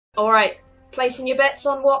Alright, placing your bets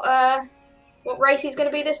on what race he's going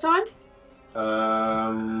to be this time?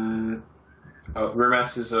 RIMAS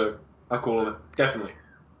is a... I'll call him definitely.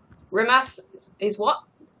 RIMAS is what?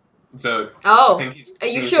 So, oh, I think he's, are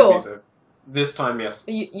you sure? This time, yes.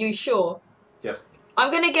 Are you sure? Yes.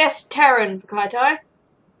 I'm going to guess Terran for KAITAI.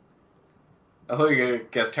 I thought you were going to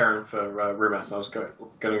guess Terran for RIMAS. I was going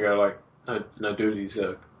to go like, no, dude, he's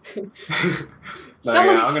no,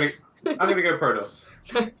 Someone... yeah, I'm gonna go Protoss.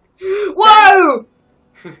 Whoa!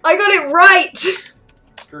 I got it right!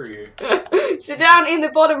 Screw you. Sit down in the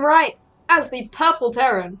bottom right as the purple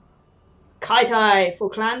Terran. KAITAI for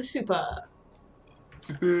Clan Super.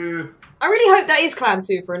 I really hope that is Clan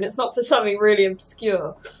Super and it's not for something really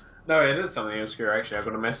obscure. No, it is something obscure actually. I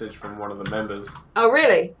got a message from one of the members. Oh,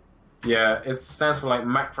 really? Yeah, it stands for like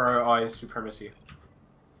Macro Eye Supremacy.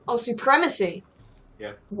 Oh, Supremacy?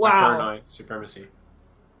 Yeah. Wow. Macro Eye Supremacy.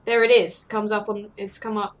 There it is. Comes up on. It's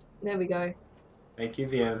come up. There we go. Thank you,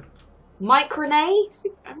 VM. Micronay?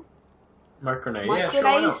 Micronay. Yeah,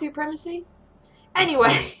 sure, Supremacy?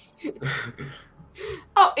 Anyway.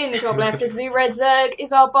 Up in the top left is the red Zerg,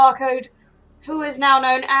 is our barcode, who is now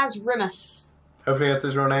known as RIMAS. Hopefully that's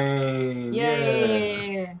his real name.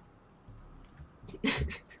 Yeah.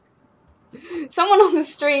 Someone on the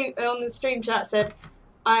stream chat said,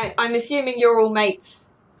 I'm assuming you're all mates.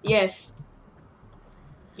 Yes.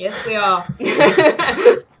 Yes, we are.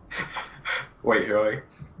 Wait, who are you?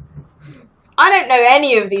 I don't know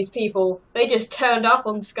any of these people. They just turned up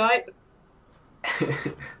on Skype.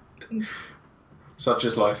 Such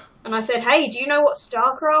is life. And I said, hey, do you know what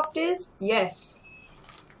StarCraft is? Yes.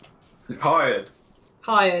 Hired.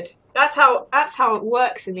 Hired. That's how it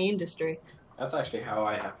works in the industry. That's actually how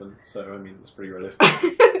I happen, so I mean it's pretty realistic.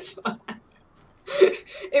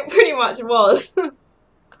 It pretty much was.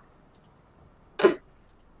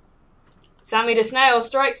 Sammy the Snail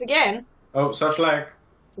strikes again. Oh, such lag.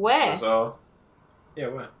 Where? So, yeah,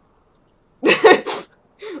 where?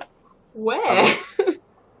 Where?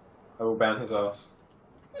 I will ban his ass.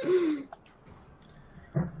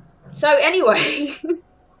 So anyway,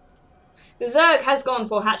 the Zerg has gone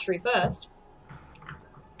for hatchery first.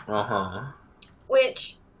 Uh-huh.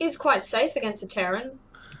 Which is quite safe against a Terran.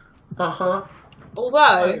 Uh-huh.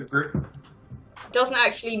 Although, doesn't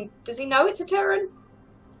actually... Does he know it's a Terran?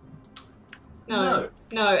 No.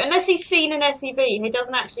 No, unless he's seen an SEV, he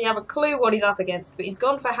doesn't actually have a clue what he's up against, but he's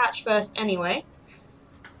gone for hatch first anyway.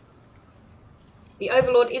 The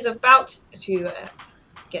Overlord is about to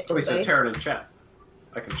get to the base. He said Terran in chat.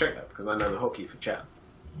 I can check that because I know the hotkey for chat.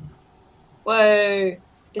 Whoa.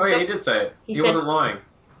 Yeah, he did say it. He wasn't lying.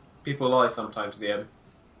 People lie sometimes, the end.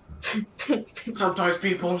 Sometimes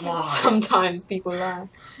people lie. Sometimes people lie.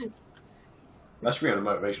 That should be on a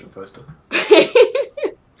motivational poster.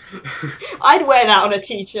 I'd wear that on a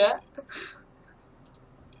t-shirt.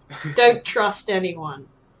 Don't trust anyone.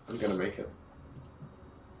 I'm gonna make it.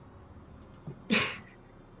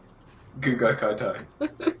 Good guy KAITAI.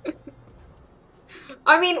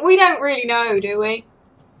 I mean, we don't really know, do we?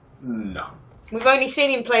 No. We've only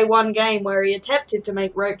seen him play one game where he attempted to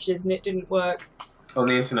make roaches and it didn't work. On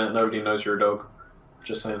the internet, nobody knows you're a dog.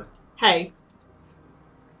 Just saying. Hey.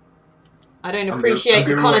 I don't appreciate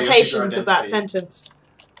the connotations of that sentence.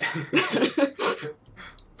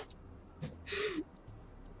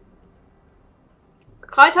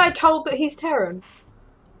 KAITAI told that he's Terran?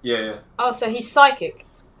 Yeah. Oh, so he's psychic.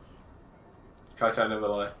 KAITAI never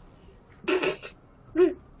lie.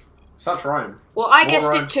 Such rhyme. Well, I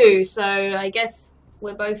guessed it too, so I guess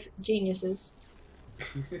we're both geniuses.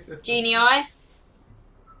 Genii?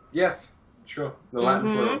 Yes, sure. The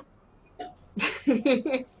Latin plural.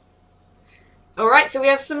 Alright, so we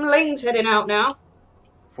have some lings heading out now.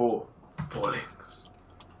 Four lings.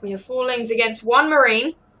 We have 4 lings against 1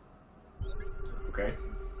 marine. Okay.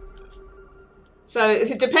 So,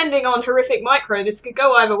 depending on horrific micro, this could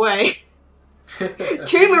go either way.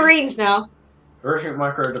 2 marines now. Horrific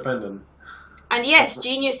micro dependent. And yes,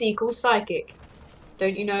 genius equals psychic.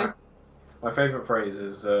 Don't you know? My favourite phrase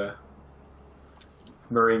is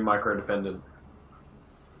marine micro dependent.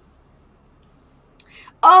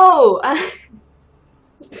 Oh!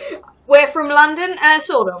 We're from London?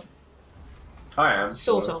 Sort of. I am.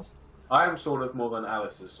 Sort of. I am sort of more than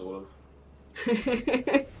Alice is sort of.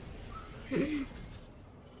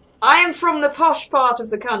 I am from the posh part of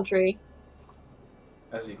the country.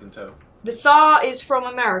 As you can tell. The Tsar is from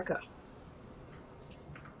America.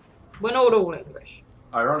 We're not all English.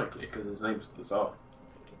 Ironically, because his name is the Tsar.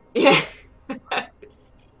 Yeah.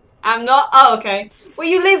 I'm not... Oh, okay. Well,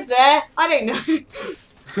 you live there. I don't know.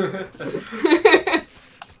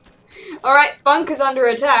 Alright, bunker's under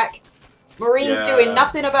attack. Marines doing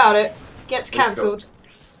nothing about it. Gets cancelled.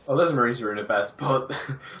 Oh, those Marines were in a bad spot.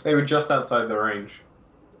 They were just outside the range.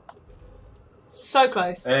 So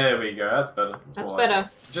close. There we go. That's better. That's better.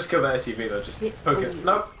 Like just kill that SUV though. Just poke it.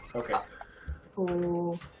 Nope. Okay.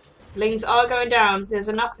 Oh. Lings are going down. There's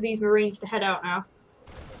enough of these Marines to head out now.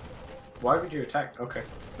 Why would you attack? Okay.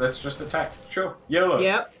 Let's just attack. Sure. YOLO.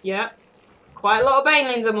 Yep. Quite a lot of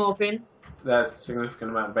banelings are morphing. That's a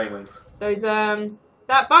significant amount of banelings. Those,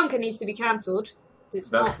 that bunker needs to be cancelled. That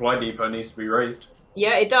supply depot needs to be raised.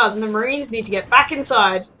 Yeah, it does, and the Marines need to get back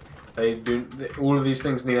inside. They do. All of these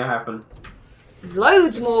things need to happen.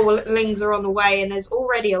 Loads more lings are on the way, and there's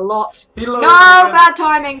already a lot. No, bad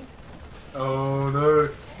timing. Oh no!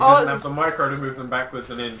 He doesn't have the micro to move them backwards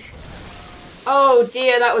an inch. Oh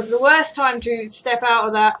dear, that was the worst time to step out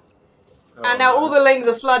of that. Oh, and now all the lings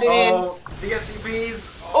are flooding in. Oh, the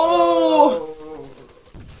SCVs! Oh!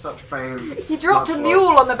 Such pain. He dropped a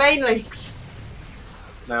mule on the banelings.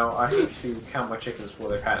 Now, I hate to count my chickens before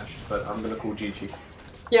they've hatched, but I'm going to call GG.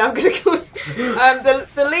 Yeah, I'm going to call...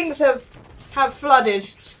 the lings have flooded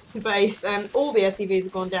the base, and all the SCVs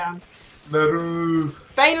have gone down. No.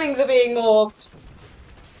 Banelings are being morphed.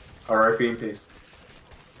 R.I.P. in peace.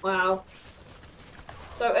 Wow.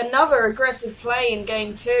 So another aggressive play in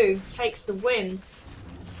game 2 takes the win.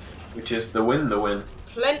 Which is the win.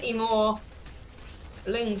 Plenty more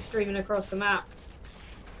lings streaming across the map.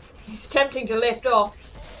 He's attempting to lift off.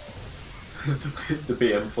 The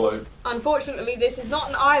BM float. Unfortunately, this is not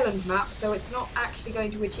an island map, so it's not actually going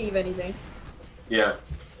to achieve anything. Yeah.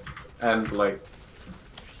 And, like...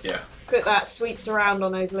 Yeah. Look at that sweet surround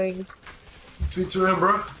on those lings. Sweet surround,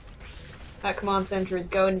 bro. That command center is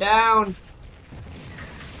going down.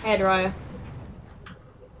 Hairdryer.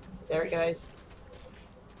 There it goes.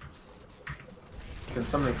 Can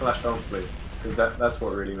something flash dance, please? Because that's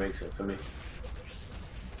what really makes it for me.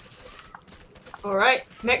 Alright,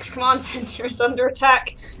 next command center is under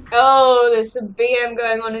attack. Oh, there's some BM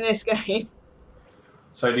going on in this game.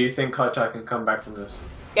 So do you think KAITAI can come back from this?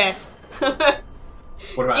 Yes. What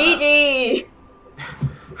about GG!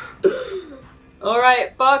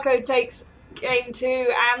 Alright, Barcode takes game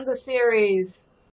 2 and the series.